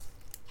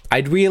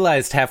I'd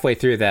realized halfway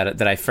through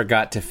that I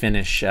forgot to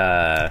finish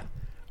our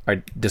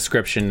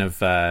description of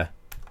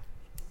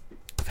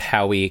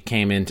how we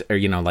came into, or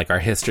like our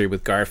history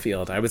with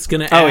Garfield. I was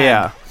gonna add,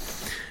 yeah.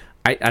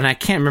 I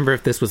can't remember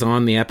if this was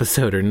on the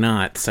episode or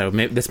not, so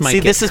maybe this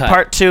might this cut. is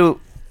part 2.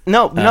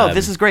 No,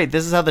 this is great.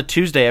 This is how the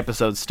Tuesday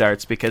episode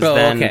starts, because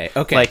then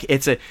okay. like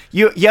it's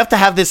you have to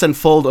have this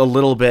unfold a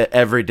little bit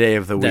every day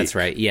of the week. That's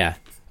right. Yeah.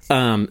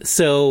 I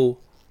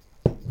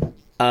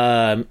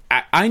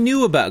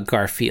knew about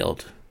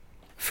Garfield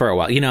for a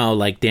while.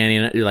 Like Danny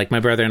and like my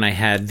brother and I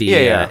had the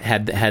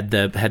had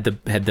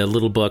the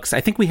little books.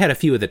 I think we had a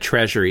few of the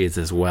treasuries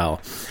as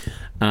well.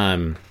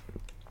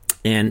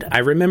 And I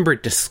remember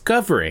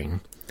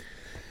discovering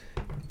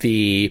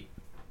the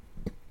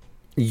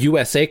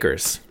U.S.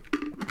 Acres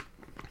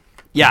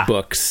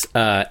books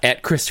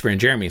at Christopher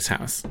and Jeremy's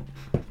house.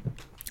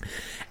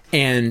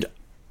 And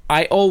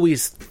I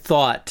always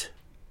thought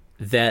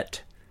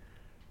that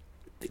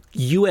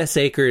U.S.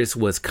 Acres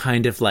was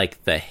kind of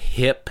like the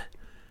hip,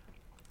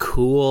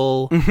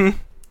 cool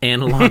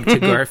analog to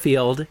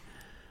Garfield.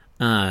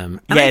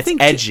 It's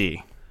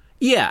edgy.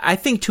 I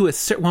think to a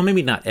certain, well,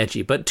 maybe not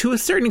edgy, but to a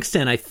certain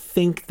extent, I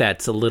think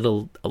that's a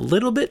little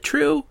bit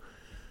true.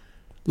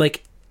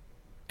 Like,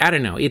 I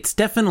don't know. It's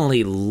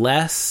definitely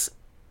less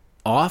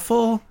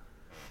awful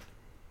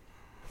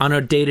on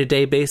a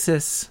day-to-day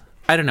basis.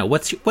 I don't know.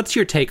 What's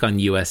your take on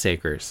U.S.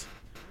 Acres?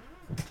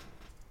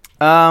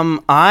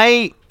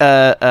 I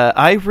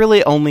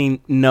really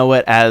only know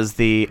it as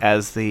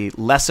the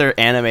lesser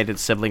animated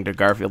sibling to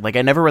Garfield. Like,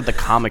 I never read the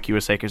comic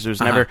U.S. Acres. It was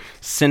never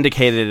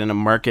syndicated in a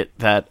market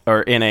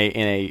or in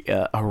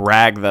a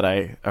rag that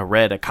I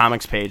read, a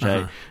comics page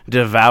I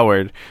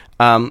devoured.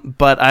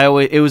 But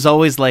it was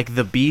always like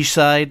the B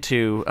side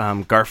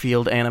to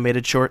Garfield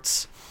animated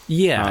shorts.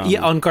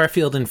 On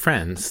Garfield and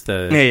Friends.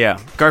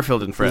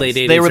 Garfield and Friends. Late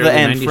 80s, they were the early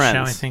and 90s Friends.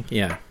 show, I think.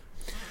 Yeah.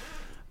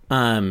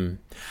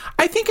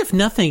 I think if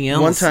nothing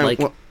else, one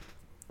time,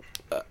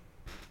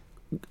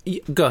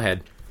 go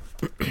ahead.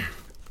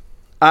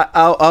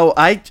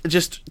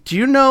 Do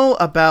you know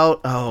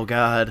about? Oh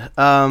God.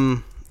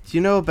 Do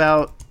you know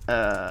about?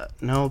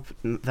 Nope,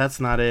 that's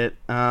not it.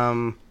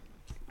 I'm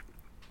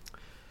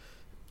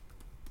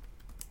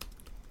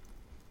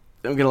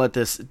gonna let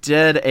this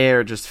dead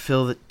air just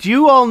fill the. Do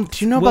you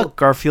know about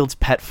Garfield's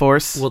Pet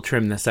Force? We'll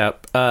trim this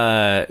up.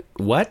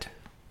 What?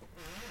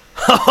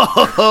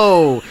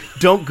 Oh,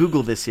 don't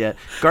Google this yet.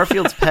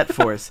 Garfield's Pet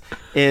Force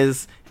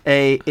is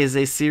a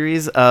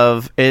series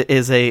of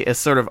a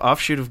sort of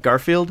offshoot of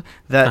Garfield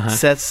that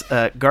sets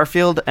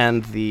Garfield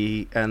and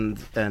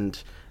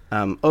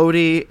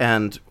Odie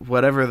and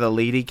whatever the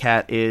lady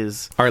cat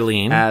is,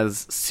 Arlene,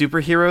 as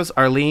superheroes.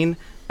 Arlene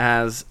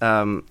as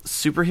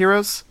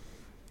superheroes,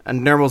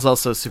 and Nermal's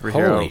also a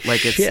superhero. Holy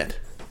shit!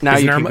 Now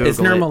is you can Google is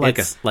Nermal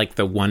it. like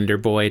the Wonder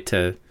Boy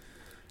to?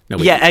 No,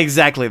 yeah,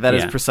 exactly. That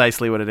is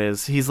precisely what it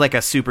is. He's like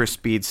a super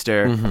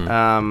speedster.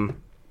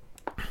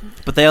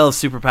 But they all have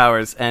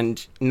superpowers,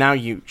 and now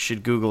you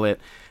should Google it.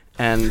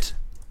 And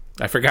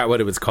I forgot what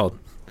it was called.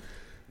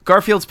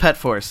 Garfield's Pet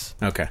Force.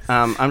 Okay.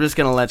 I'm just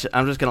gonna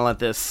let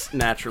this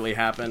naturally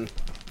happen.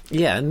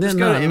 Yeah,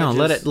 no.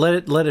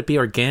 Let it be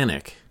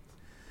organic.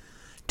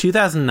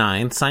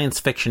 2009 science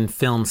fiction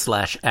film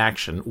 /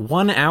 action.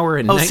 1 hour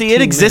and 19 it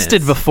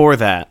existed minutes. Before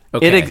that.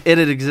 Okay. It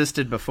had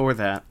existed before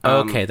that.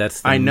 Okay,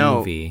 that's the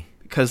movie.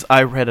 Because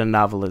I read a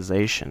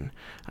novelization.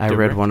 I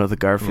read one of the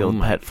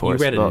Garfield Pet Force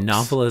books. You read a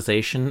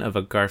novelization of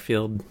a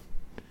Garfield?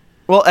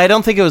 Well, I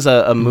don't think it was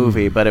a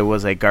movie, but it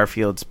was a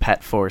Garfield's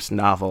Pet Force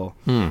novel.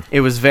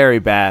 It was very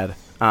bad.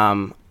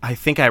 I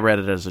think I read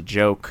it as a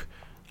joke.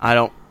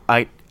 I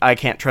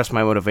can't trust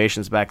my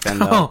motivations back then,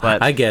 though.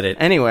 But I get it.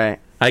 Anyway.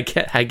 I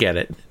get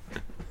it.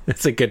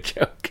 It's a good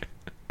joke.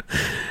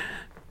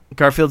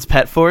 Garfield's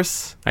Pet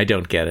Force? I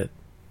don't get it.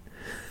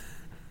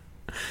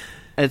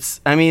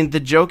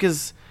 The joke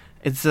is,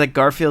 it's like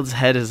Garfield's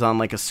head is on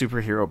like a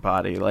superhero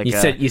body. Like you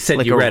said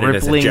like you read it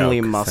as a joke.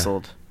 Ripplingly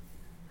muscled. So.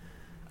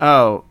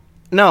 Oh,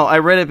 no, I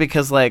read it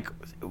because like,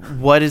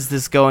 what is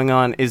this going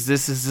on? Is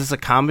this a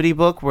comedy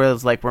book where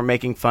it's like we're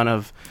making fun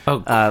of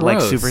like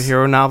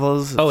superhero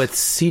novels? Oh, it's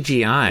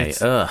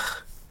CGI. Ugh.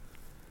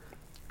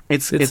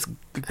 It's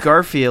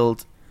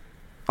Garfield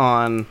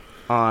on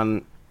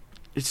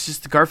it's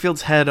just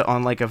Garfield's head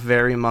on like a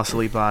very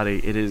muscly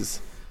body. It is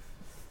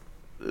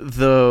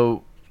the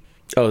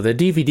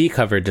DVD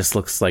cover just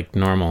looks like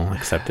normal,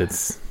 except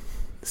it's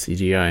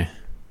CGI.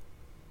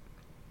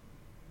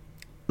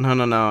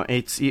 No.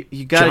 It's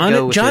you gotta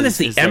go with John is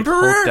the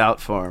Emperor? Like, hulked out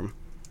form.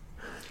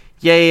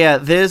 Yeah.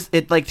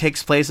 It like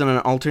takes place in an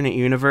alternate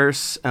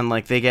universe, and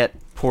like they get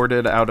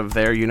ported out of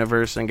their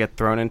universe and get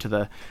thrown into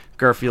the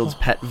Garfield's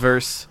Pet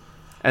Verse.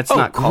 It's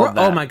not called that.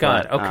 Oh my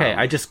god. But, okay,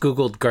 I just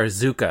googled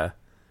Garzuka.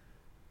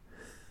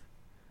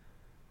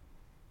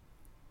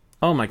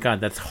 Oh my god,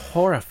 that's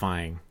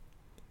horrifying.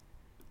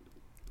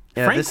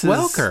 Yeah, Frank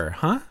Welker,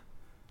 huh?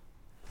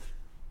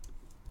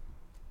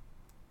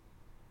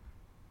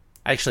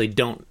 I actually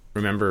don't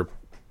remember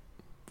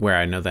where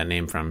I know that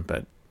name from,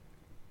 but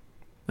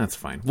that's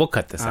fine. We'll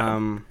cut this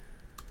out.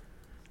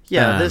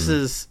 Yeah, this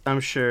is, I'm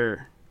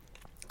sure,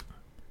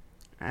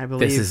 I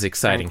believe... This is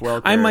exciting.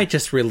 I might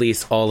just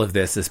release all of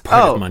this as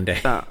part of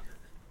Monday.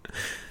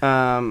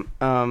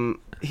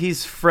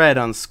 He's Fred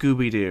on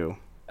Scooby-Doo.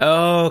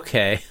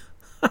 Okay.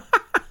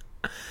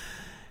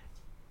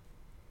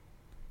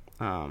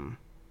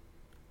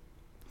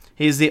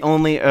 He's the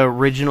only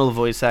original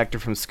voice actor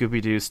from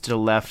Scooby-Doo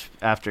still left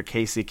after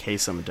Casey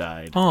Kasem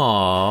died.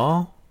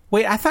 Aww.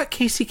 Wait, I thought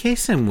Casey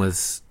Kasem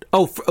was...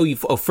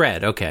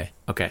 Fred. Okay.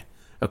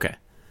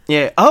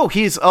 Yeah. Oh,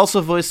 he's also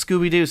voiced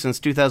Scooby-Doo since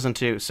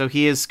 2002. So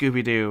he is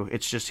Scooby-Doo.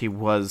 It's just he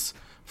was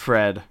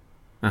Fred.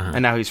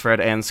 And now he's Fred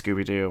and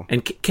Scooby-Doo.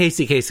 And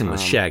Casey Kasem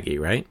was Shaggy,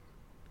 right?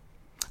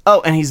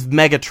 Oh, and he's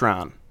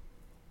Megatron.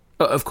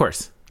 Oh, of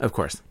course.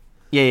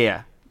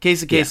 Yeah.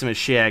 Casey Kasem is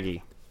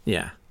Shaggy.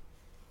 Yeah.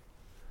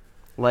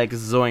 Like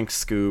Zoink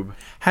Scoob.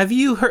 Have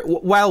you heard,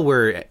 while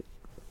we're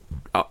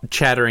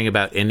chattering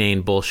about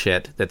inane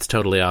bullshit that's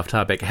totally off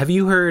topic, have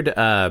you heard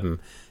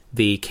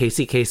the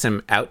Casey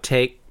Kasem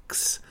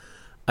outtakes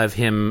of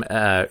him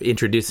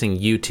introducing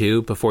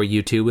U2 before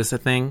U2 was a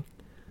thing?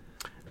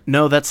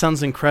 No, that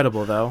sounds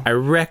incredible, though. I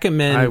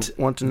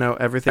want to know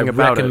everything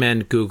about it. I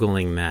recommend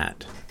Googling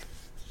that.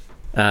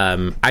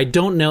 I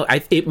don't know.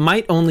 It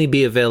might only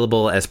be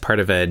available as part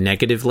of a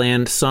Negative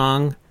Land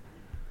song,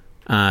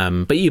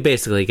 but you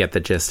basically get the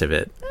gist of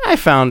it. I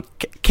found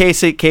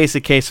Casey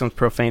Kasem's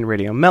Profane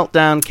Radio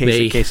Meltdown.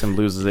 Casey Kasem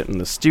loses it in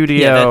the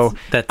studio. Yeah,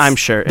 that's I'm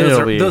sure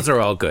those are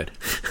all good.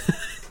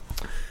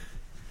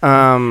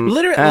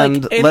 Literally,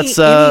 and like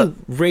any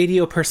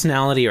radio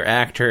personality or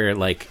actor,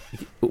 like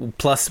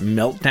plus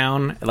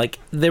Meltdown, like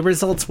the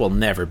results will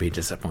never be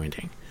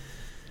disappointing.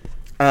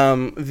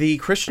 The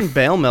Christian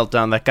Bale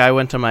Meltdown, that guy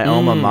went to my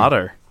alma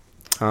mater.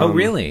 Oh,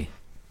 really?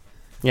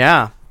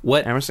 Yeah.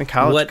 What Emerson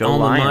College? What Go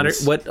alma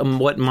Lions. mater?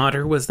 What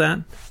mater was that?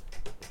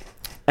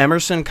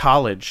 Emerson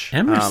College.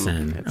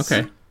 Emerson.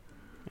 Okay.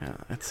 Yeah,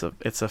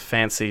 it's a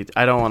fancy.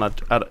 I don't want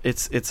to.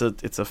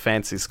 It's a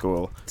fancy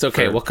school. It's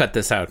okay. We'll cut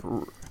this out.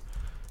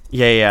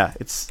 Yeah.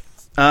 It's.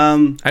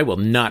 I will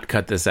not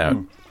cut this out.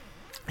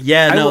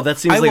 Yeah, that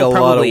seems like a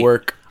lot of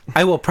work.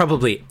 I will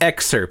probably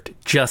excerpt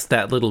just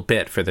that little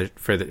bit for the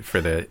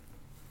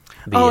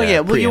well,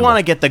 you want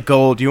to get the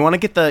gold. You want to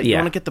get the Yeah. you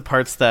want to get the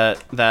parts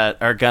that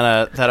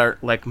are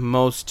like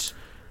most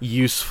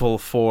useful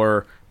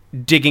for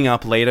digging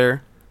up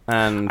later.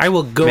 And I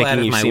will go making out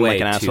of you my seem way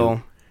like an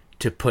asshole.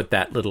 to put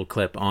that little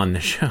clip on the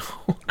show.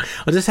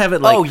 I'll just have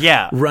it like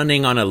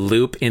running on a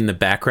loop in the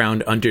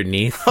background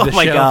underneath the show. Oh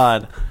my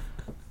god.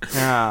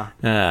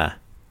 Yeah.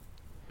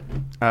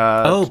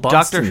 Boston.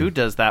 Doctor Who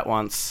does that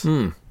once.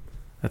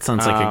 That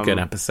sounds like a good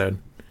episode.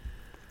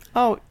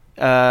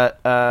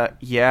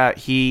 Yeah,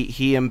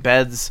 he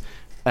embeds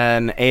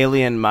an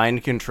alien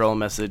mind control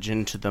message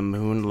into the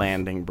moon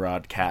landing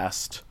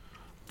broadcast.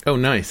 Oh,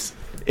 nice.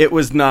 It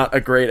was not a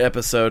great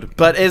episode,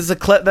 but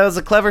that was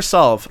a clever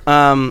solve,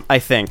 I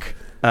think.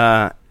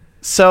 Okay.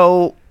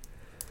 So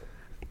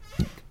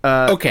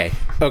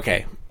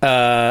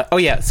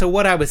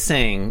what I was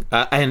saying,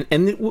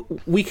 and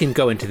we can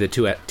go into the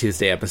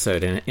Tuesday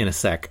episode in a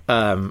sec.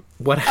 No.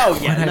 What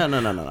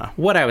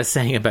I was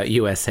saying about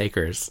U.S.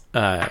 Acres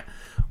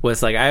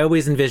was like I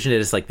always envisioned it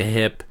as like the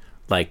hip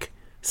like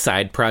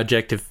side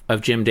project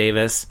of Jim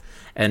Davis,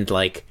 and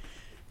like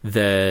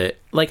and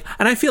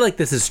I feel like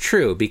this is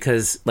true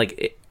because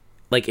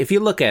if you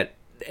look at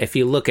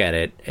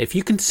it, if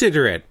you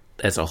consider it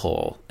as a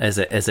whole, as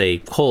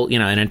a whole,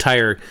 an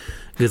entire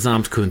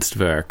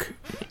Gesamtkunstwerk.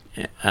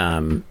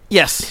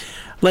 Yes.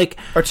 Like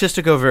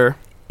artistic over.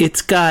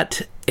 It's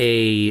got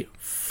a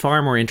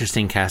far more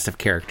interesting cast of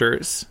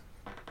characters.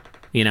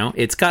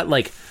 It's got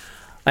like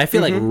I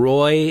feel like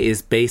Roy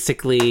is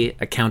basically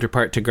a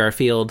counterpart to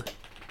Garfield.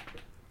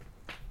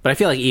 But I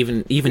feel like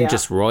even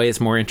just Roy is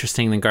more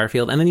interesting than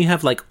Garfield. And then you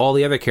have like all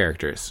the other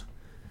characters.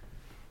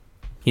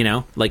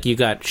 Like you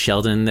got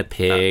Sheldon the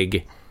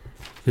pig,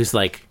 who's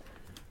like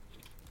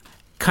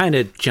kind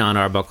of John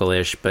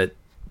Arbuckle-ish, but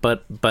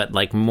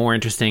like more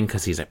interesting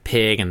because he's a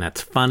pig and that's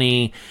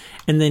funny.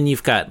 And then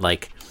you've got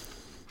like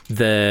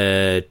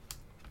you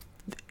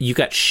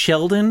got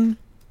Sheldon,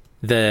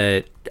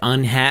 the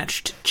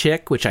unhatched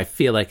chick, which I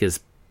feel like is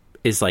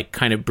like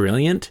kind of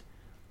brilliant.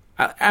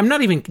 I'm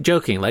not even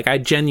joking. Like I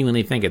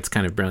genuinely think it's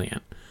kind of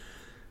brilliant.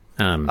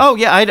 I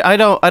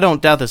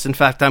don't doubt this. In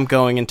fact, I'm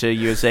going into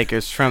U.S.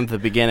 Acres from the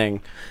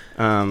beginning.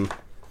 I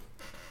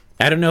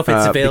don't know if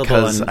it's available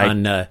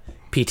on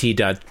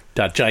pt.jicos.cz/US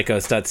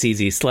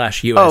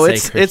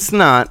Acres. It's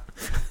not.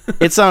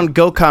 It's on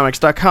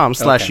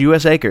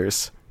gocomics.com/US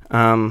Acres.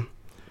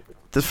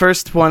 The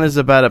first one is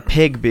about a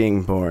pig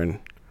being born.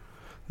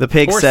 The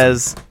pig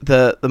says,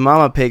 the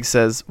mama pig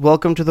says,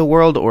 "Welcome to the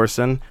world,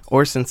 Orson."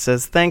 Orson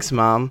says, "Thanks,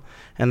 Mom."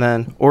 And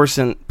then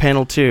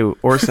panel 2,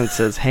 Orson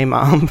says, "Hey,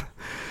 Mom."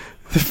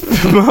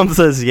 The mom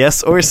says,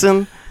 "Yes,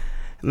 Orson."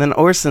 And then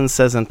Orson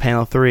says in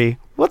panel 3,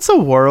 "What's a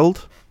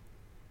world?"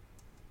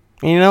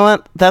 And you know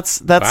what?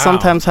 That's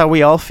sometimes how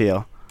we all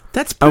feel.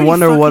 That's pretty I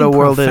wonder what a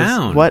world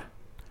profound. is. What?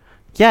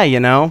 Yeah,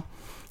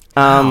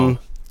 Wow.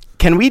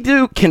 Can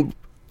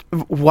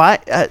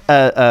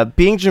why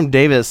being Jim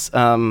Davis,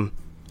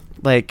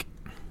 like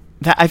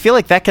that, I feel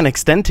like that can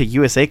extend to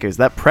U.S. Acres.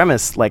 That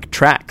premise like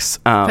tracks.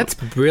 That's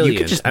brilliant. You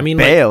could just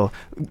bail.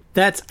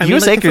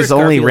 U.S. Acres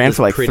only ran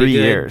for like 3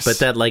 years, but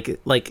that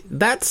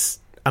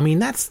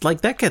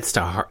that gets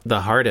to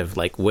the heart of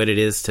like what it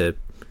is to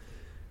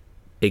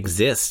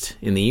exist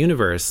in the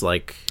universe.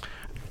 Like,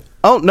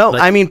 oh no,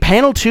 I mean,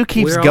 panel 2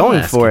 keeps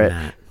going for it.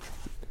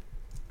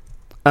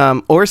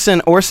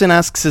 Orson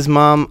asks his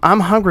mom, "I'm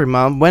hungry,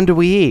 Mom. When do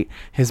we eat?"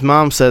 His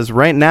mom says,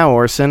 "Right now,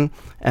 Orson."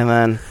 And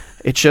then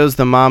it shows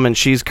the mom, and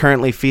she's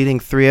currently feeding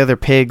 3 other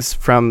pigs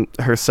from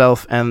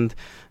herself. And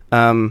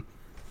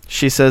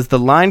she says, "The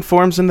line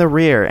forms in the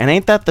rear." And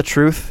ain't that the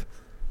truth?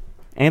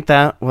 Ain't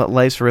that what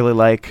life's really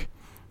like?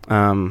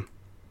 The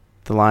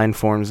line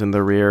forms in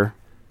the rear.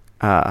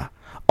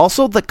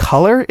 Also, the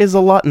color is a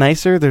lot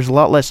nicer. There's a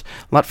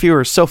lot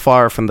fewer, so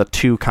far from the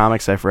 2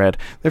 comics I've read,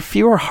 there are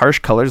fewer harsh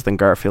colors than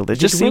Garfield. It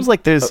just seems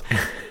like there's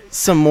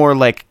some more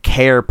like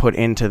care put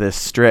into this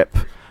strip.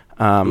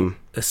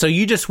 So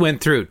you just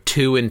went through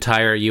 2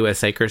 entire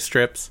U.S. Acres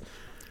strips?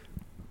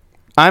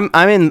 I'm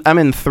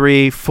in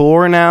 3,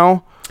 4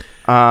 now.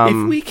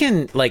 If we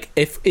can, like,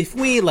 if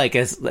we like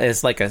as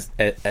like a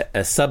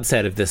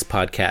subset of this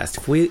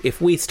podcast, if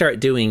we start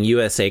doing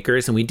U.S.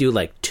 Acres and we do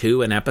like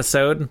 2 an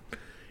episode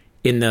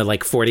in the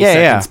like 40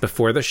 seconds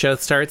before the show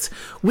starts,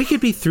 we could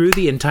be through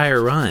the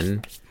entire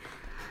run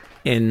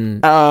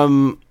in I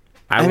want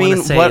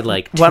to say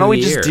like 2 why don't we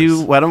years.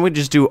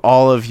 just do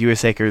all of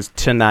U.S. Acres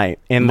tonight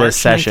in March this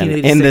session,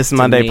 in this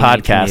Monday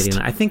podcast?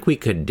 Canadian. I think we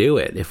could do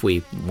it if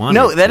we wanted.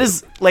 No, that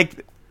is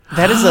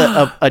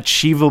a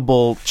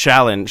achievable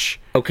challenge.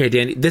 Okay,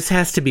 Danny, this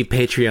has to be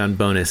Patreon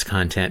bonus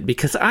content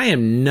because I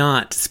am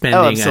not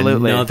spending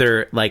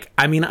another, like,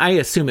 I mean, I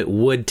assume it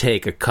would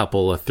take a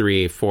couple of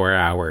 3-4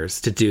 hours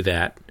to do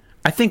that.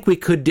 I think we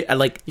could do,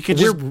 like, you could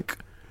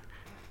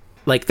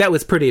like, that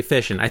was pretty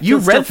efficient. You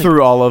read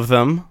through all of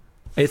them.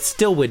 It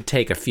still would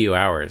take a few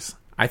hours.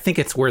 I think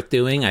it's worth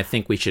doing. I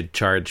think we should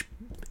charge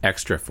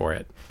extra for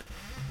it.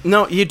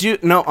 No, you do.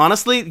 No,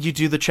 honestly, you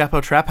do the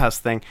Chapo Trap House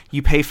thing.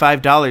 You pay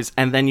 $5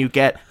 and then you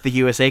get the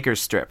U.S.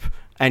 Acres strip.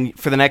 And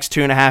for the next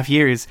 2.5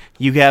 years,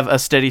 you have a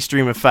steady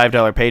stream of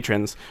 $5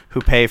 patrons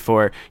who pay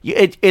for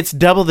it's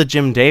double the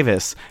Jim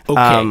Davis.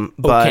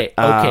 Okay.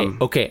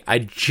 I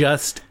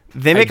just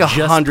they make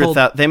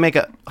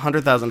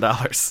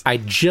 $100,000. I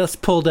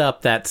just pulled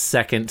up that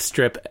second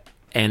strip,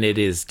 and it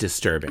is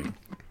disturbing.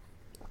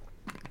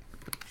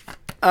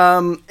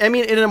 I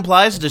mean, it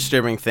implies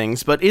disturbing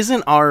things, but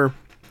isn't our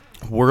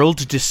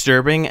world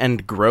disturbing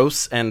and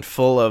gross and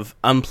full of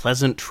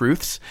unpleasant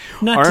truths?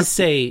 Not to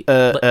say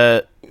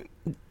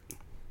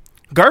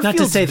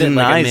Garfield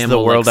denies that, like, the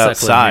world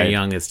outside.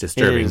 Young is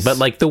disturbing, but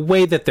like the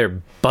way that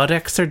their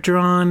buttocks are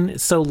drawn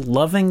so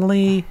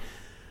lovingly,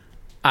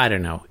 I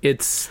don't know.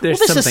 There's something.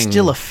 This is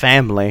still a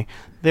family.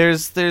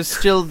 There's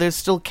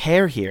still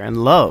care here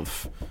and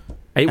love.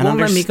 It won't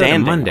let me go to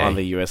Monday on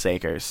the U.S.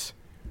 Acres.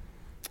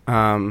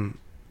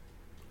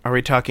 Are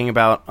we talking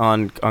about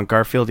on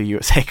Garfield or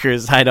U.S.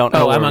 Acres? I don't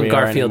know. Oh, I'm on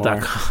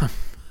Garfield.com.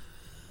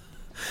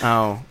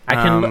 Oh,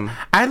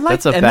 I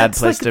like. That's a bad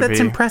place to be.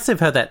 That's impressive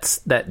how that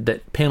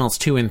panels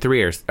 2 and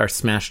 3 are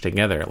smashed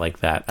together like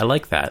that. I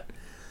like that.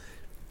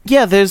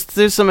 Yeah, there's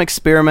some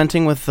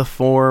experimenting with the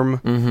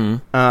form.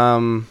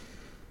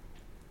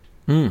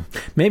 Mm-hmm.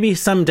 Maybe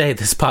someday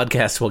this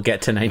podcast will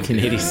get to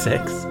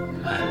 1986.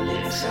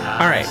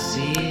 All right.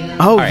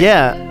 Oh, all right.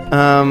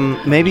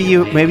 Yeah. Maybe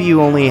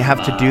you only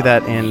have to do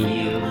that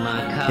in.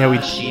 Yeah.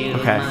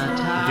 Okay.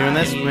 You doing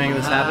this? Making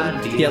this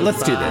happen? Yeah.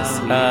 Let's do this.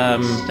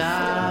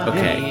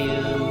 Okay.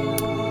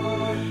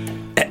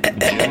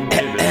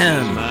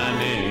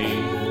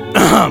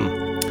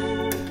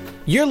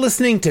 You're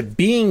listening to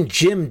Being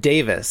Jim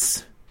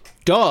Davis.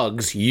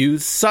 Dogs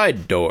use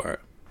side door.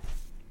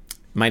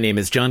 My name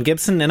is John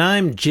Gibson, and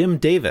I'm Jim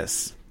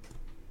Davis.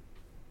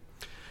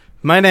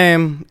 My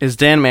name is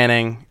Dan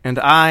Manning, and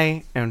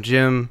I am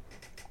Jim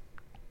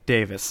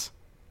Davis.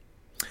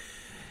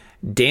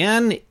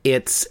 Dan,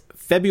 it's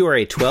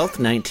February 12th,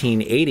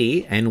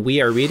 1980, and we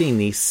are reading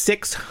the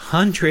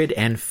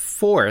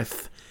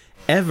 604th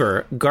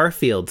ever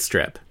Garfield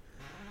strip.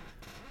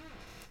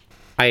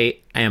 I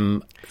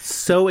am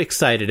so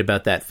excited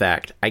about that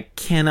fact. I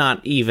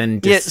cannot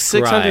even describe. Yeah,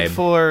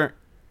 604.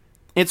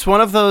 It's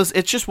one of those.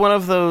 It's just one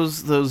of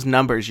those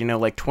numbers,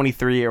 like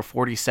 23 or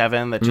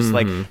 47 that just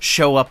like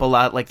show up a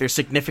lot. Like there's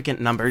significant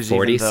numbers.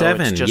 47, even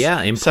though it's just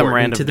important some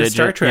random to the digit.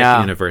 Star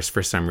Trek universe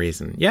for some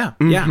reason. Yeah.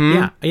 We're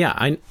on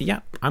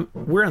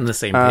the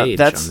same page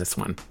on this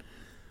one.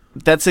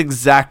 That's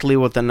exactly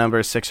what the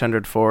number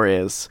 604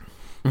 is.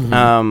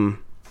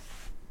 Mm-hmm.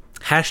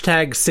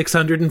 Hashtag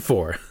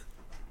 604.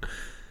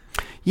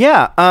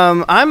 Yeah,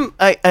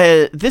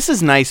 this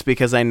is nice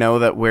because I know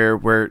that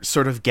we're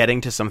sort of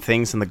getting to some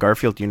things in the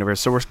Garfield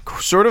universe. So we're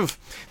sort of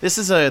this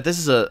is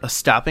a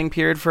stopping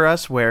period for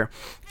us where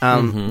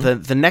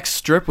the next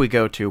strip we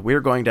go to, we're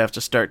going to have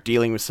to start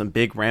dealing with some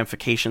big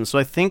ramifications. So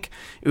I think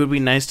it would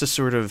be nice to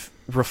sort of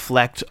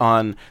reflect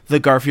on the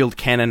Garfield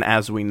canon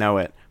as we know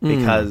it,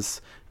 because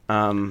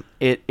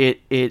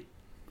it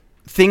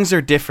things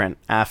are different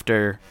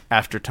after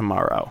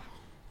tomorrow.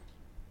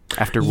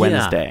 After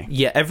Wednesday.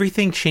 Yeah,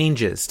 everything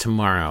changes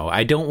tomorrow.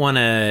 I don't want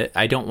to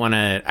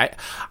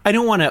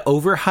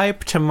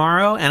overhype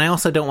tomorrow, and I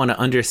also don't want to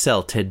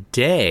undersell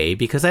today,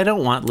 because I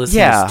don't want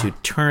listeners to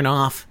turn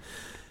off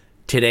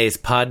today's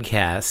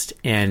podcast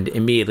and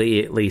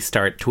immediately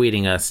start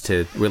tweeting us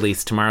to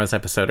release tomorrow's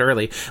episode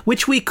early,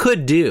 which we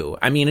could do.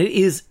 I mean, it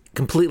is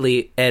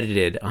completely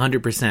edited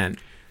 100%.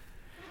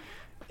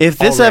 If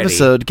this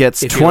episode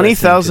gets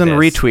 20,000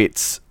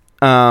 retweets,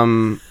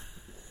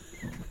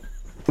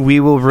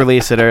 we will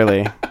release it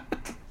early.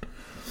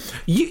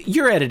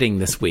 You're editing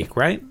this week,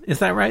 right? Is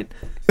that right?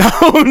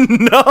 Oh,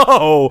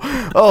 no.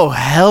 Oh,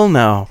 hell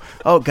no.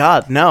 Oh,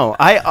 God, no.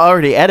 I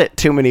already edit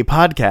too many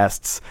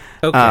podcasts.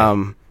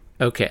 Okay.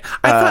 Okay.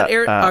 I thought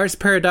Ars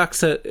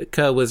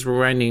Paradoxica was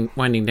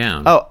winding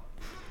down. Oh,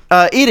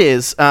 it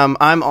is.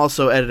 I'm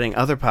also editing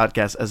other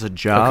podcasts as a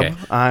job. Okay.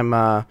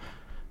 I'm,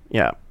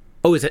 yeah.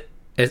 Oh, is it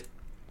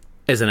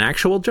as an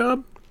actual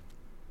job?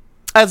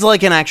 As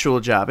like an actual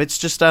job. It's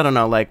just, I don't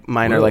know, like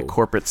minor like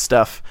corporate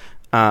stuff.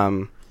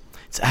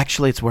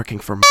 It's working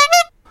for me.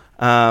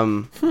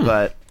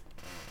 But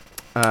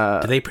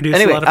do they produce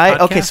a lot of podcasts?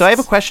 Okay, so I have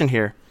a question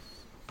here.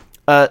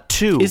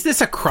 2. Is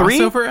this a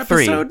crossover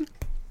episode?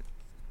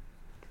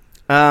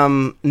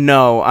 3.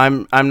 No,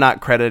 I'm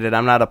not credited.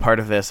 I'm not a part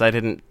of this. I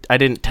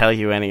didn't tell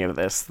you any of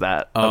this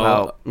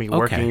about me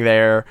working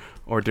there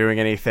or doing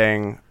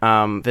anything.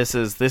 This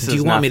is Do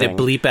you want nothing. me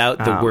to bleep out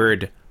the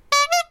word?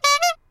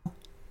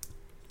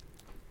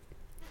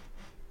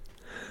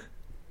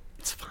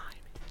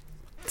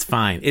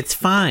 It's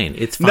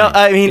fine. No,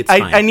 I mean,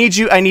 I need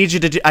you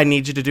to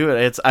do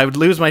it. I would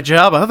lose my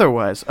job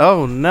otherwise.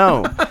 Oh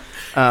no.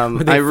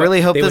 I really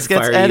hope this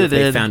gets edited.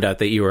 They found out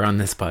that you were on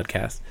this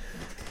podcast.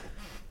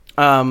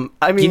 I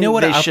mean, you know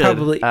what?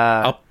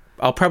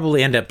 I'll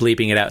probably end up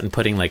bleeping it out and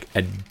putting like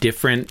a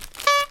different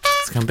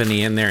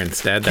company in there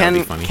instead. That'd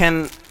be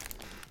funny.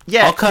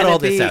 I'll cut all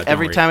this out.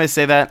 Every time I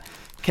say that,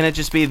 can it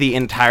just be the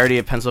entirety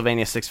of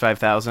Pennsylvania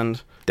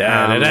 65000?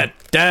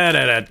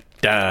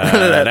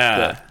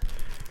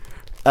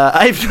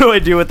 I have no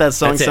idea what that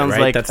song sounds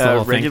like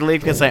regularly,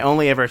 because I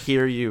only ever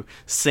hear you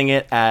sing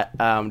it at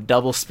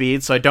double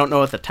speed, so I don't know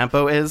what the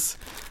tempo is.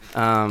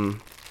 Well,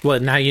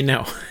 now you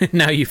know.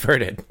 Now you've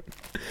heard it.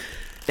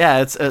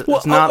 Yeah, it's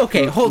not...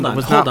 Okay, hold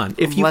on.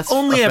 If you've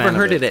only ever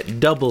heard it at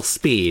double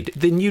speed,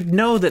 then you'd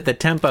know that the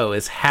tempo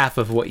is half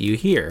of what you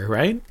hear,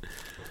 right?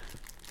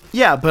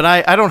 Yeah, but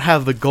I don't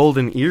have the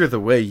golden ear the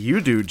way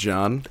you do,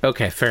 John.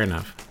 Okay, fair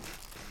enough.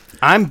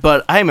 I'm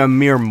a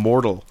mere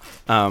mortal.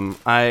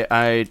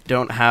 I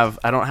don't have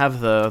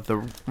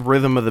the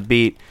rhythm of the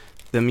beat,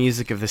 the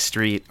music of the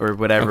street, or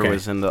whatever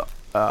was in the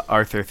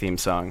Arthur theme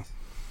song.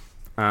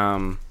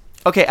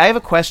 Okay, I have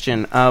a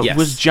question. Yes.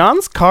 Was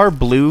John's car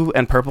blue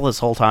and purple this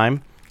whole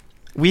time?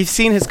 We've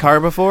seen his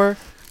car before.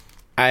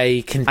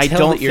 I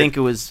don't think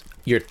it was.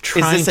 You're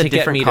trying to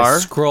get me to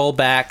scroll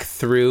back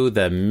through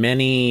the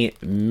many,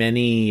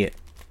 many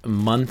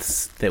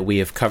months that we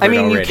have covered already.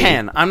 I mean, you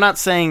can. I'm not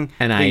saying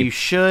that you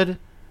should.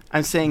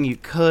 I'm saying you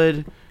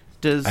could.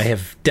 I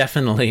have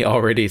definitely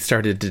already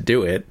started to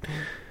do it.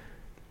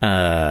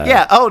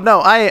 Yeah. Oh no,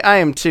 I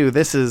am too.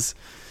 This is.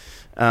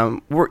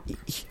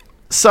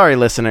 Sorry,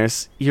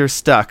 listeners, you're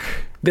stuck.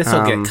 This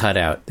will get cut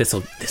out. This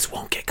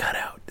won't get cut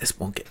out. This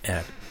won't get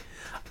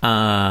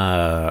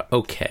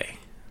okay.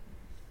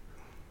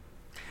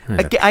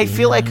 I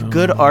feel like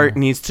good art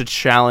needs to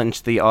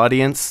challenge the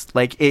audience.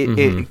 Like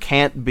it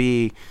can't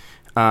be.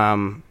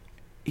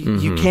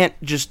 You can't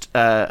just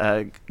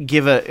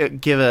give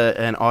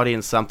an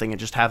audience something and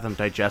just have them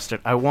digest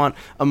it. I want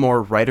a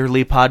more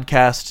writerly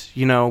podcast,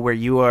 where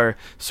you are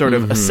sort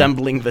of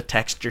assembling the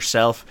text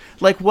yourself.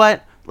 Like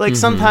what? Like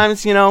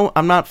sometimes,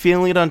 I'm not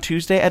feeling it on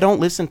Tuesday. I don't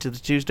listen to the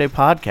Tuesday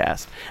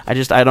podcast. I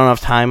don't have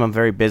time. I'm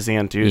very busy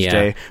on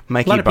Tuesday. Yeah.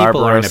 Mikey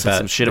Barbaro said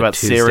some shit about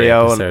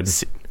Syria.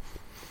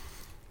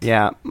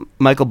 Yeah,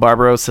 Michael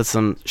Barbaro said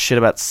some shit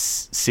about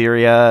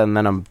Syria, and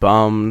then I'm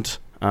bummed.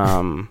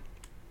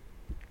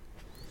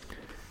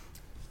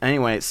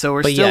 Anyway, so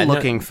we're still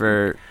looking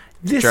for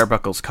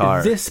Jarbuckle's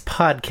car. This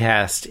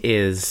podcast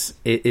is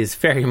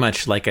very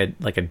much like a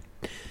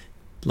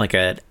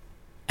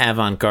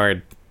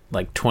avant-garde,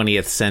 like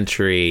 20th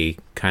century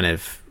kind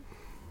of.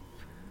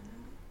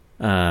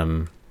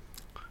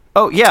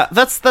 Oh yeah,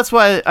 that's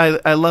why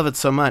I love it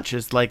so much.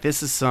 Is like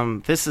this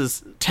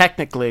is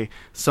technically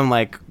some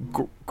like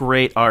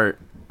great art.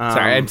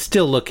 Sorry, I'm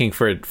still looking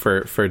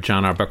for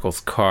John Arbuckle's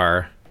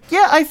car.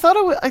 Yeah, I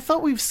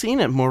thought we've seen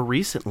it more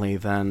recently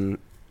than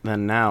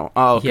than now.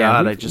 Oh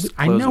God,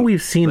 I know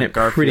we've seen it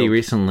Garfield. pretty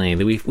recently.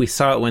 We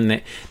saw it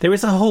when there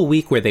was a whole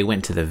week where they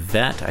went to the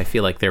vet. I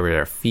feel like there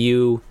were a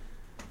few.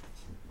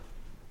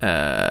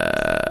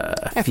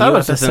 I thought it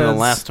was within the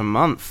last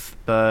month,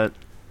 but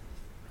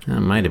it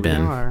might have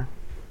been.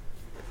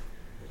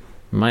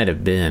 Might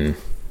have been.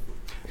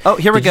 Oh,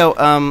 here we go.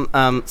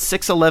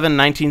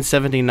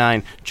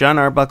 6/11/1979. John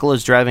Arbuckle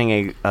is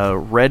driving a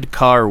red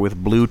car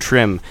with blue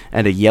trim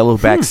and a yellow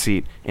back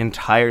seat.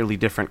 Entirely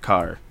different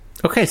car.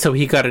 Okay, so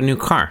he got a new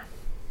car.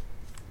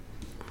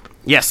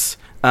 Yes.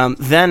 In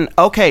November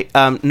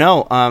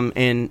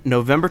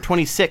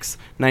 26th,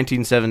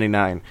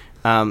 1979,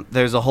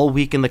 there's a whole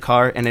week in the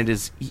car, and it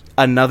is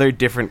another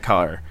different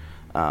car.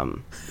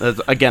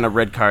 Again, a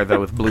red car, though,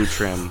 with blue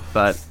trim,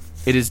 but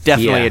it is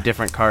definitely a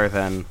different car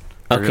than...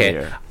 Okay,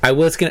 earlier.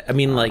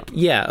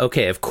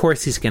 Of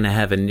course he's going to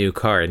have a new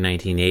car in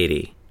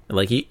 1980.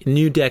 Like,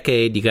 new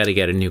decade, you got to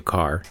get a new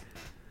car.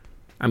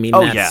 I mean,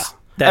 that's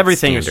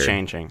everything standard. is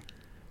changing.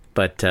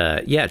 But,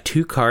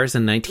 2 cars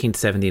in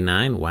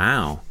 1979?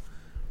 Wow.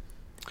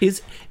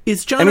 Is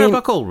John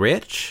Arbuckle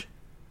rich?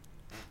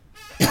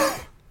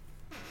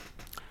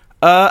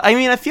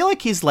 I feel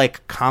like he's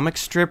like comic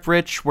strip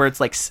rich, where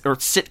it's like, or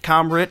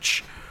sitcom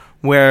rich,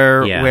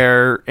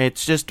 where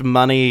it's just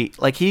money.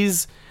 Like,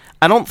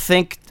 I don't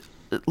think,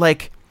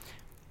 like,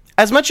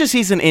 as much as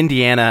he's in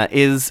Indiana,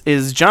 is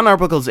John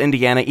Arbuckle's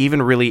Indiana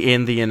even really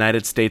in the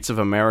United States of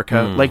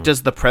America? Like,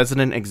 does the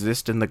president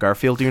exist in the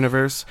Garfield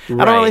universe?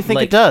 Right. I don't really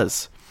think it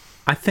does.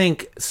 I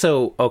think,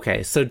 so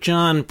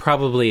John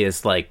probably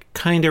is, like,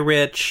 kind of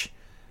rich,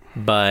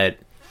 but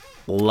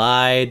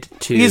lied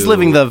to... He's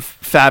living the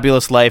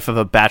fabulous life of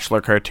a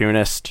bachelor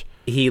cartoonist.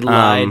 He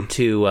lied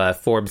to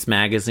Forbes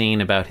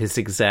magazine about his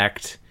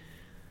exact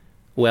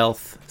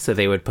wealth, so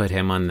they would put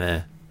him on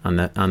the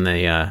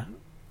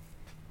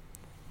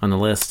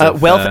list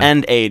of, wealth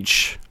and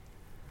age.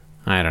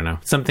 I don't know.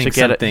 He's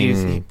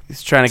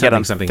trying to get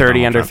on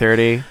 30 under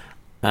 30.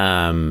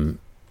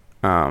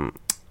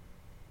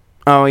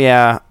 Oh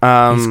yeah.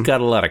 He's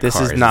got a lot of cars.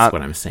 This is not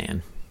what I'm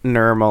saying.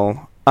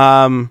 Normal.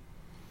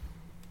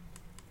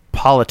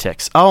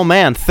 Politics. Oh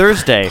man,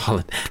 Thursday.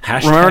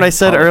 Remember what I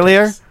said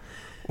earlier?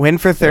 Win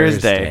for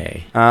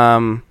Thursday.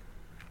 I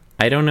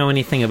don't know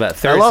anything about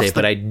Thursday,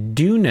 but I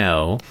do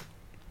know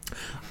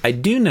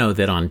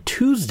that on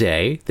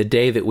Tuesday, the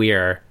day that we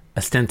are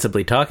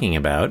ostensibly talking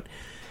about,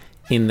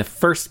 in the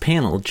first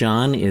panel,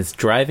 John is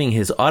driving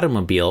his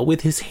automobile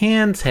with his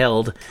hands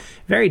held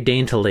very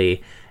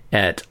daintily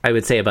at, I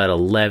would say, about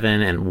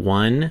 11 and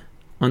 1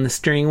 on the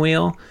steering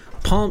wheel.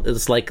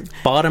 It's like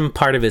bottom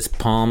part of his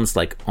palms,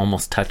 like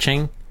almost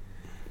touching.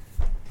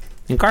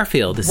 And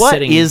Garfield is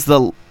sitting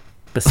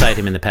beside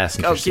him in the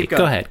passenger seat.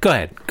 Go ahead.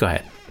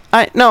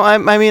 I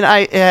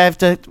have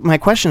to. My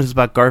question is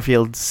about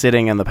Garfield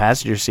sitting in the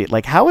passenger seat.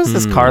 Like, how is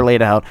this car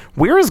laid out?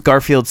 Where is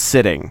Garfield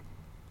sitting?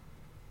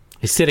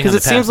 He's sitting on the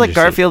passenger seat. Because it seems like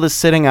Garfield is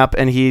sitting up,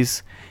 and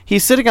he's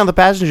sitting on the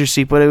passenger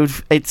seat.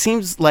 But it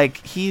seems like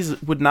he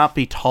would not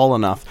be tall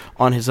enough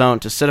on his own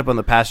to sit up on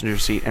the passenger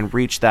seat and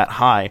reach that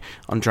high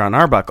on John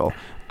Arbuckle.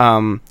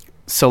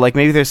 So like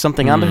maybe there's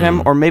something under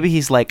him, or maybe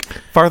he's like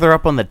farther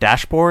up on the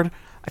dashboard.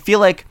 I feel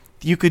like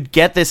you could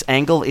get this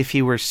angle if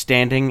he were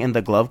standing in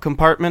the glove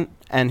compartment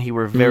and he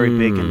were very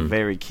big and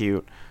very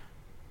cute.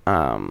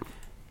 That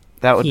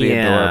would be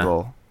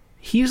adorable.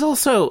 He's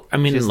also,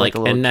 and kitty.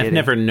 I've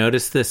never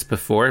noticed this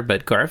before,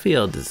 but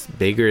Garfield is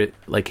bigger.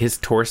 Like, his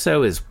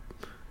torso is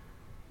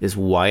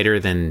wider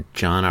than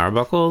John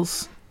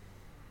Arbuckle's.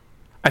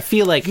 I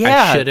feel like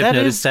I should have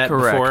noticed that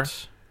before.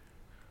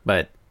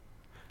 But,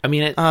 and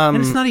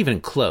it's not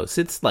even close.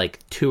 It's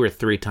like 2 or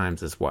 3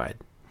 times as wide.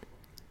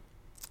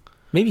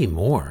 Maybe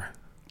more.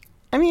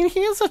 I mean, he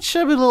is a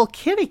chubby little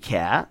kitty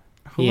cat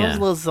who loves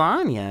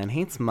lasagna and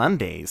hates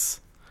Mondays.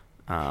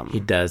 He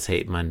does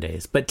hate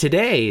Mondays. But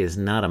today is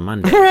not a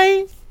Monday.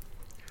 Right?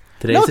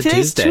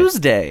 Today's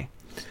Tuesday.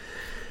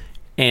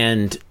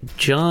 And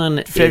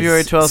John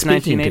February 12th,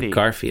 speaking 1980. to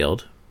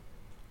Garfield.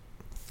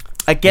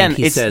 Again,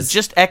 it's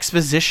just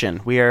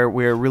exposition. We are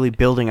really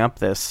building up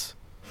this.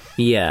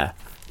 Yeah.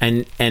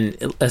 And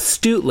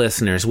astute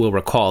listeners will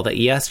recall that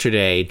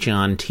yesterday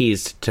John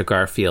teased to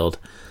Garfield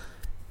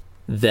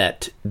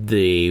that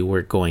they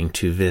were going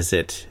to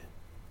visit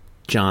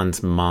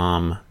John's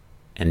mom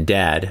and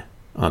dad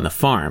on the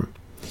farm.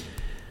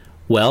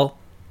 Well,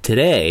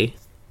 today,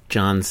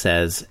 John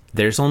says,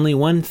 there's only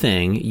one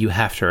thing you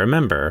have to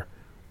remember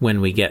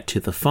when we get to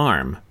the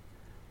farm,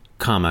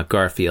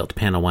 Garfield,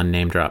 panel 1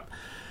 name drop.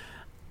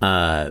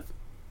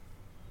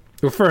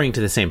 Referring to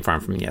the same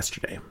farm from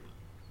yesterday.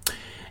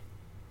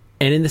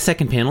 And in the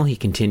second panel, he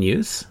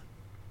continues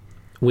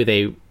with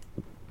a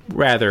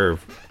rather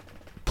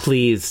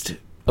pleased,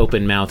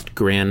 open-mouthed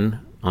grin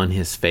on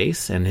his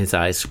face and his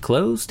eyes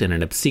closed in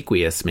an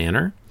obsequious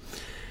manner.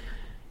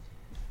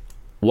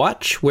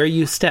 Watch where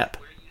you step.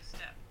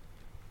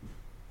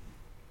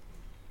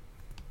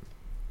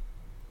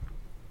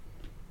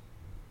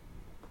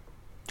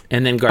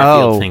 And then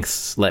Garfield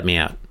thinks, let me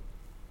out.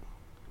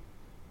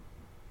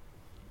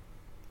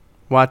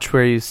 Watch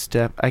where you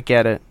step. I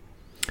get it.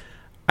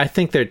 I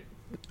think they're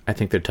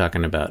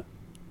talking about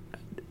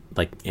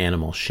like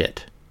animal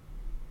shit.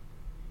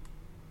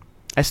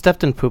 I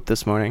stepped in poop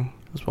this morning.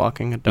 I was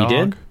walking a dog. You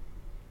did?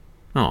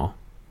 Oh.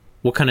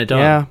 What kind of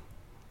dog?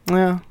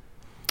 Yeah.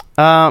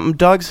 I'm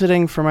dog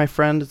sitting for my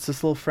friend. It's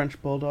this little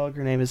French bulldog.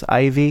 Her name is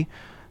Ivy.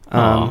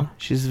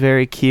 She's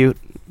very cute,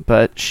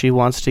 but she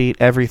wants to eat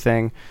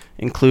everything,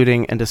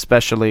 including and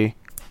especially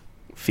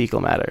fecal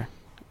matter.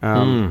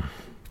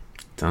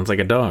 Sounds like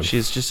a dog.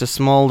 She's just a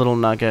small little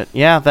nugget.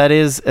 Yeah, it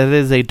is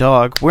a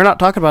dog. We're not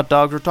talking about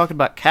dogs. We're talking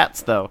about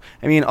cats, though.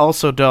 I mean,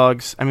 also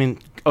dogs. I mean,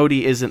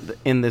 Odie isn't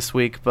in this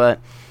week, but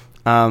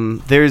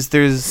there's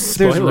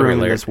room in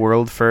this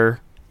world for.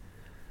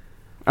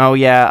 Oh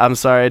yeah, I'm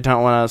sorry. I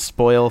don't want to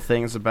spoil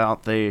things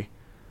about the.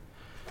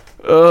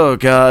 Oh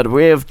God,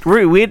 we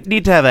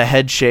need to have a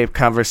head shape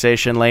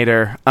conversation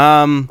later.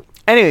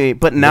 Anyway,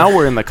 but now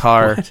we're in the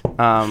car.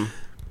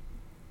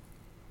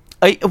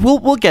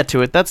 We'll get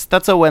to it.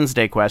 That's a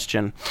Wednesday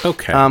question.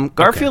 Okay.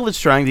 Garfield is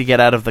trying to get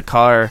out of the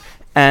car,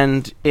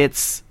 and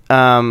it's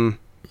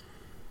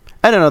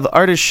I don't know. The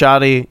art is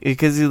shoddy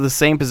because he's in the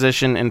same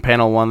position in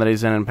panel 1 that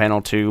he's in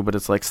panel 2, but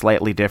it's like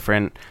slightly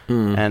different,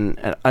 and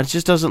it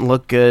just doesn't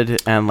look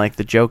good. And like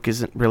the joke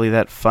isn't really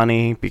that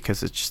funny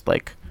because it's just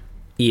like.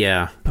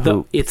 Yeah,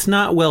 it's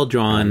not well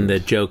drawn. The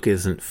joke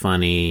isn't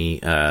funny.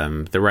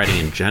 The writing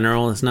in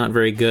general is not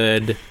very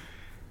good.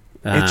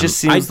 It just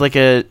seems like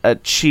a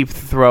cheap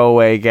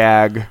throwaway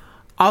gag.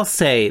 I'll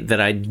say that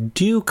I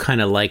do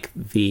kind of like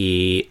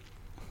the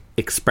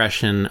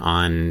expression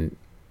on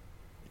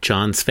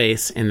John's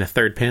face in the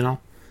third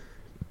panel.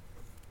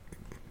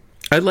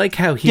 I like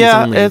how he's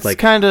only it's like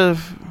kind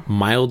of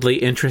mildly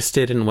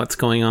interested in what's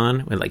going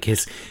on. Like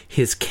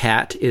his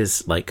cat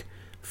is like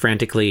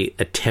frantically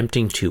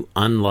attempting to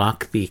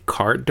unlock the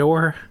car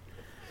door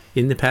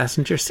in the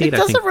passenger seat. It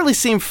doesn't really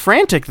seem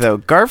frantic though.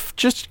 Garf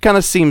just kind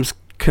of seems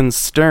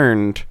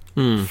concerned,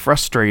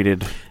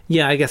 frustrated.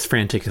 Yeah, I guess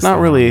frantic is not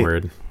the really wrong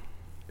word.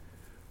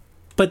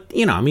 But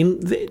I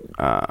mean,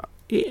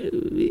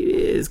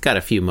 he's got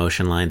a few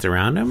motion lines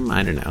around him.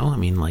 I don't know. I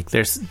mean, like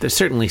there's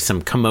certainly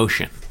some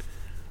commotion.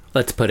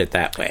 Let's put it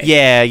that way.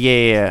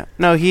 Yeah.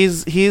 No,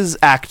 he's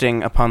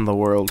acting upon the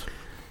world.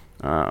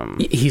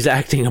 He's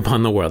acting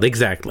upon the world,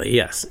 exactly.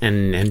 Yes,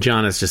 and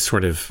John is just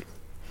sort of.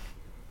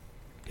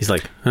 He's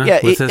like, huh? Yeah,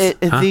 what's this?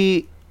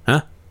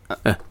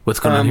 What's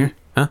going on here?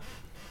 Huh?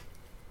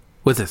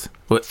 What's this?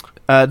 What?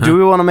 Do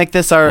we want to make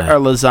this our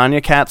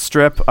lasagna cat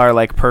strip? Our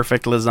like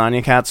perfect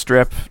lasagna cat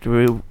strip? Do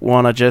we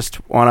want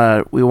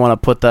to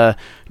put the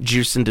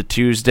juice into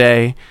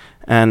Tuesday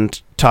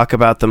and talk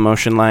about the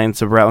motion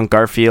lines around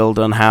Garfield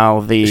and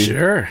how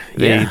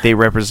they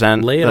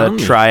represent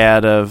the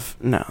triad of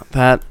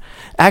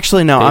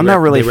Actually, no, I'm not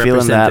really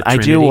feeling that. I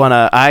do want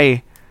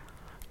to.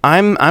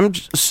 I'm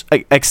just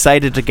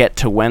excited to get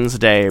to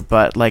Wednesday,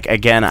 but like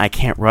again, I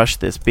can't rush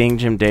this. Being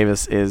Jim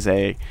Davis is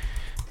an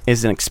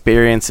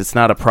experience. It's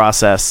not a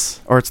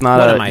process, or it's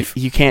not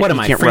you can't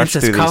rush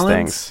through these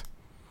things.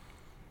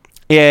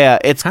 Yeah,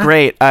 it's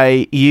great.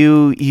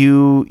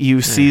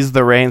 You seized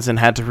the reins and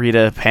had to read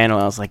a panel.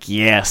 I was like,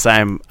 yes,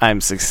 I'm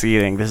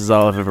succeeding. This is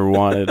all I've ever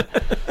wanted.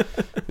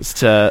 It's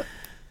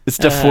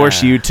to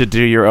force you to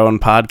do your own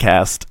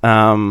podcast.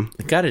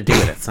 Got to do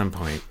it at some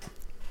point.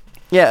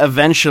 Yeah,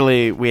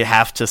 eventually we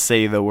have to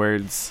say the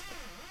words.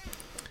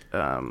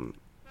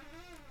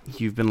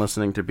 You've been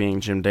listening to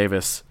Being Jim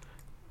Davis,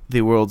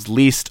 the world's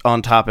least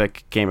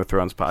on-topic Game of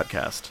Thrones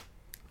podcast.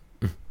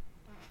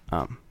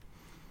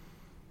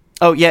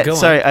 Oh yeah,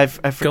 sorry, I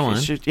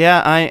forgot.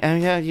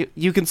 Yeah,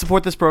 you can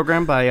support this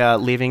program by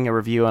leaving a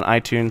review on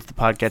iTunes, the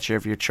podcatcher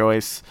of your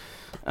choice.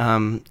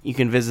 You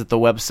can visit the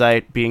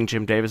website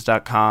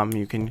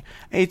beingjimdavis.com.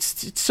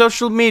 It's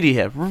social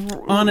media.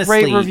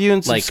 Honestly, rate, review,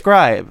 and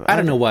subscribe. I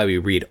don't know why we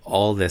read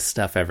all this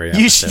stuff every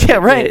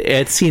episode. Right.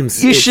 It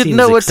seems you should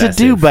know excessive. What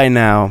to do by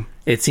now.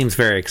 It seems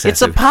very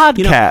excessive. It's a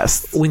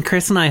podcast. When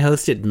Chris and I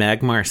hosted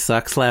Magmar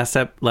Sucks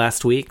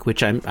last week,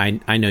 which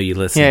I know you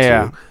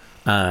listened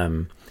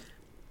to.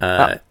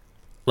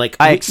 Like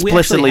I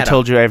explicitly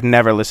told you I've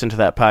never listened to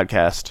that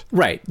podcast.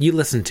 Right, you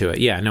listened to it.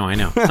 Yeah, no, I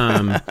know.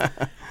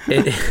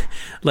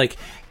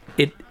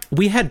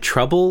 We had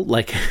trouble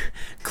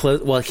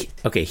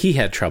he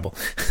had trouble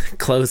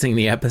closing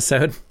the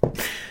episode.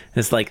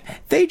 It's like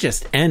they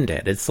just end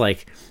it. It's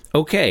like,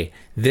 okay,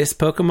 this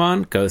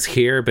Pokemon goes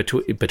here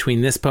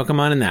between this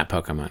Pokemon and that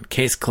Pokemon.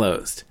 Case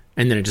closed,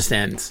 and then it just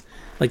ends.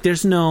 Like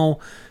there's no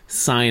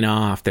sign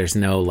off. There's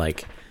no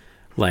like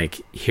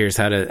here's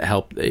how to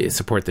help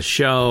support the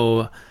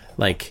show.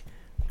 Like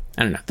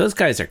I don't know. Those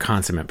guys are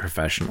consummate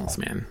professionals,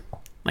 man.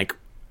 Like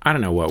I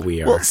don't know what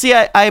we are. Well, see,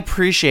 I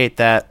appreciate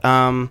that.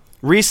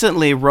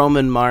 Recently,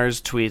 Roman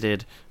Mars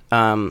tweeted,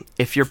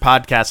 if your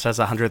podcast has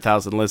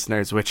 100,000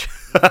 listeners, which,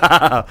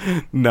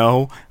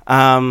 no.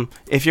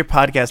 If your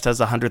podcast has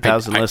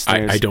 100,000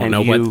 listeners... I don't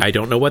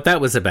know what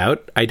that was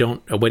about.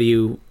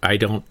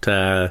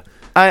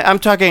 I'm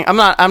talking. I'm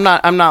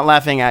not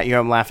laughing at you.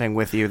 I'm laughing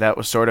with you. That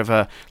was sort of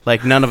a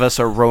like. None of us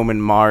are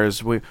Roman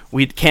Mars. We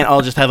can't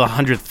all just have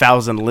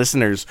 100,000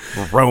 listeners.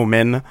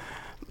 Roman,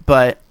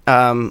 but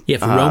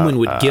if Roman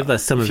would give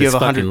us some of his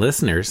fucking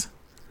listeners,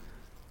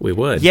 we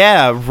would.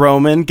 Yeah,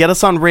 Roman, get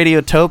us on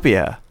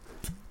Radiotopia,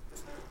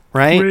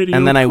 right? Radiotopia.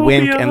 And then I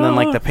wink, and then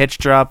like the pitch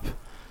drop,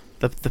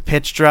 the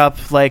pitch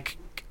drop like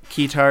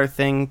guitar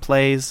thing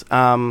plays.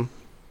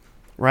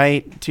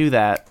 Right, do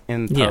that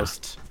in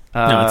post.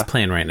 No, it's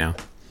playing right now.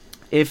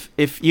 If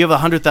you have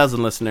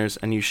 100,000 listeners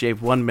and you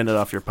shave 1 minute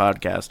off your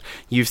podcast,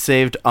 you've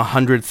saved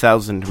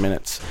 100,000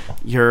 minutes.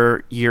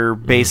 You're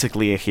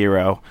basically a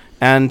hero.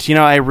 And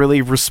I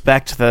really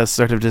respect the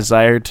sort of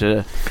desire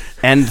to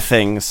end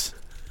things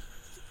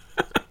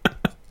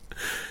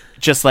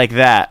just like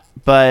that.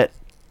 But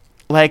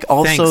like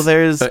also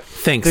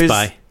thanks,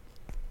 bye.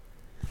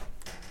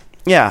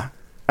 Yeah.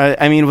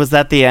 I mean, was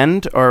that the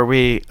end, or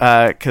we?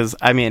 Because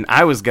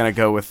I was gonna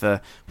go with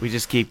we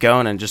just keep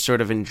going and just sort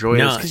of enjoy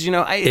this because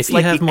it's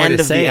like the end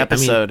of the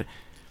episode.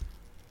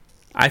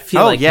 I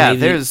feel like maybe,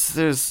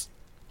 there's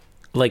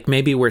like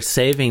maybe we're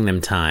saving them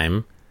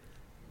time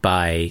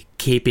by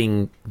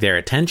keeping their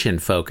attention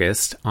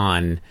focused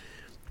on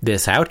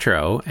this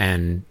outro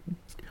and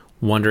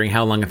wondering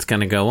how long it's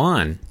going to go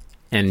on,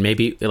 and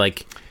maybe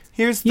like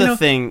here's the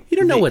thing: you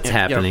don't know what's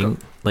happening.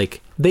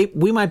 Like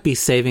we might be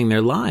saving their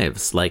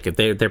lives. Like if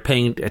they're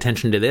paying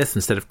attention to this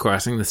instead of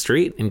crossing the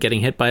street and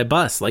getting hit by a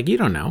bus. Like you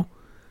don't know.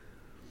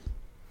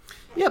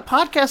 Yeah,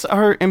 podcasts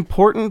are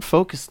important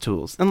focus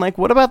tools. And like,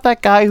 what about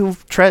that guy who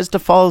tries to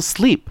fall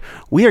asleep?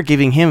 We are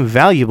giving him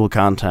valuable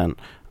content.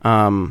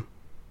 I'm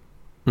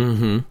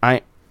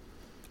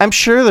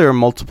sure there are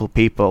multiple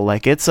people.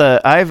 Like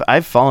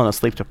I've fallen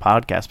asleep to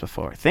podcasts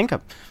before.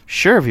 I'm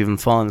sure I've even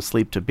fallen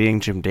asleep to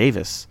Being Jim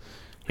Davis.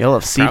 You'll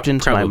have seeped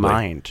into my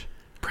mind.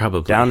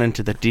 Probably down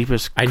into the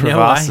deepest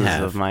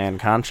crevasses of my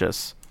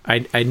unconscious.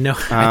 I know.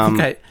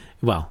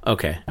 Well,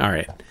 okay, all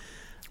right.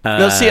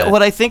 No, see,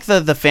 what I think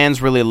the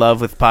fans really love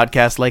with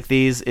podcasts like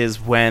these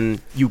is when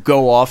you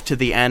go off to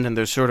the end and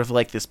there's sort of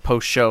like this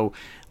post-show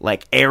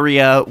like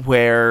area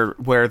where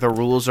the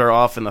rules are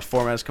off and the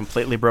format is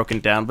completely broken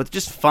down, but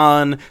just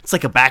fun. It's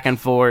like a back and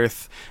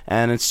forth,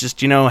 and it's just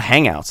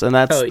hangouts, and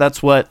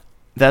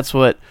that's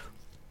what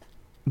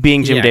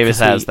Being Jim Davis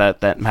has that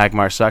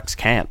Magmar Sucks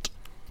can't.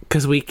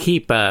 Because we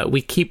keep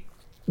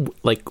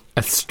like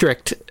a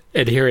strict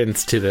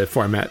adherence to the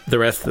format the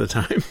rest of the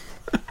time.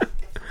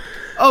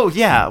 Oh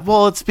yeah,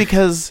 well it's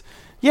because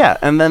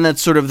and then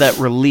it's sort of that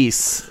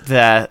release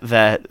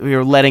that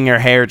you're letting your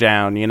hair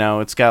down.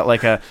 It's got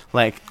like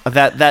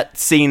that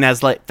scene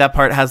has like that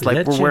part has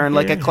like we're wearing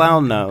like a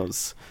clown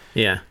nose.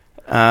 Yeah.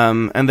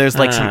 And there's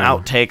like some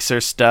outtakes or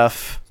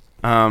stuff.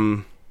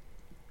 I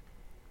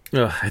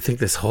think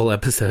this whole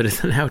episode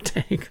is an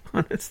outtake.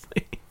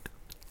 Honestly.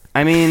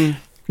 I mean.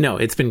 No,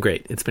 it's been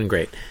great.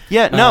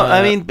 Yeah, no,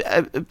 I mean,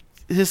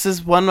 this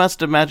is one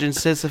must imagine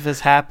Sisyphus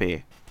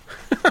happy.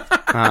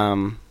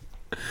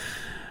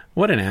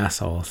 What an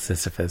asshole,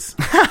 Sisyphus.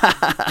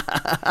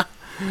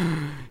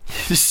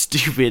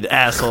 Stupid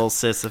asshole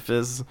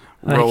Sisyphus,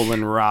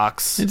 rolling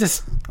rocks.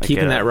 Just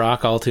keeping that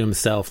rock all to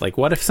himself. Like,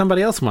 what if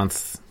somebody else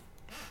wants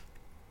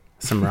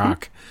some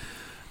rock?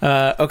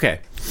 Okay.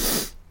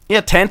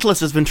 Yeah,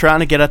 Tantalus has been trying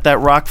to get at that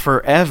rock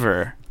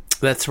forever.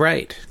 That's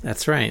right,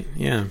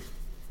 yeah.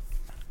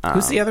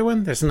 Who's the other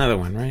one? There's another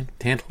one, right?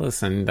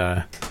 Tantalus and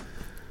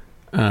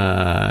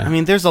I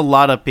mean, there's a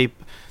lot of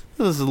people.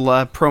 There's a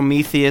lot.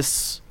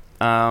 Prometheus.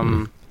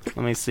 Let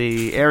me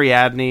see.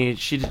 Ariadne.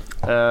 She.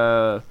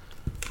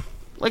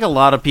 Like a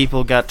lot of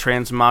people got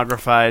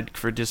transmogrified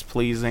for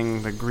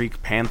displeasing the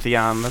Greek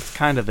pantheon. That's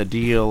kind of the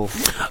deal.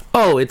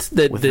 Oh, it's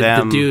the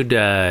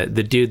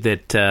dude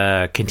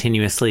that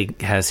continuously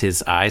has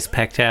his eyes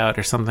pecked out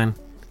or something.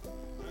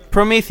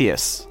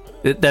 Prometheus.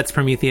 That's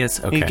Prometheus?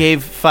 Okay. He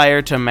gave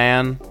fire to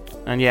man,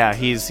 and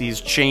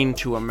he's chained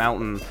to a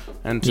mountain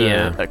and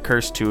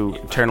cursed to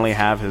eternally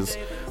have his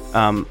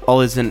all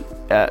his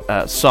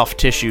soft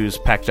tissues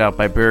pecked out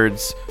by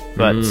birds.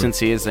 But since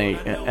he is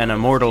an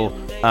immortal,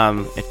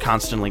 it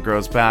constantly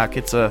grows back.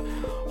 It's a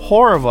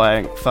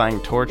horrifying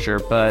torture,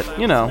 but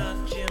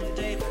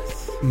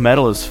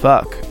metal as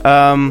fuck.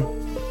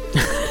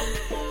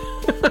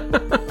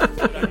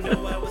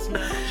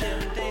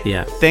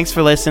 Yeah. Thanks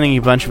for listening,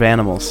 you bunch of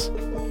animals.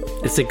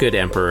 It's a good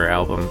Emperor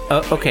album.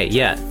 Okay,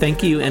 yeah.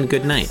 Thank you and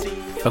good night.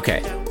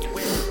 Okay.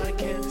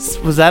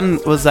 Was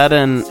that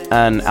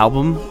an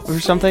album or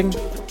something?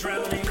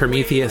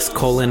 Prometheus: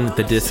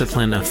 The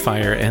Discipline of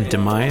Fire and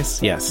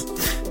Demise. Yes.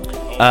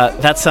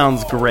 That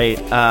sounds great.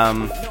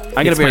 I'm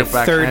gonna be right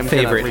back. Third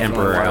favorite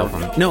Emperor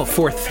album. No,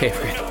 fourth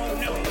favorite.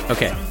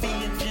 Okay.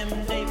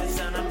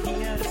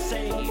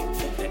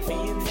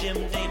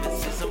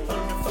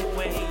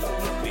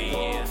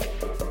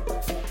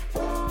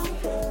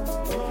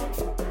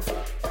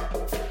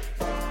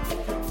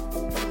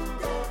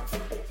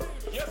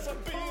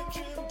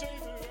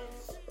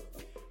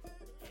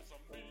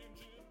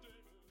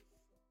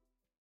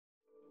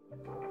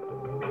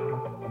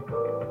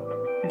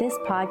 This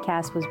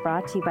podcast was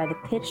brought to you by the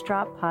Pitch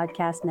Drop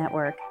Podcast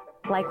Network.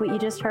 Like what you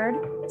just heard?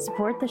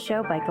 Support the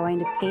show by going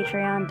to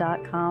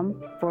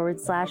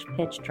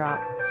patreon.com/pitchdrop.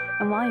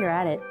 And while you're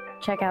at it,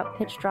 check out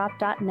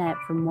pitchdrop.net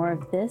for more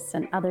of this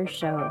and other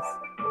shows.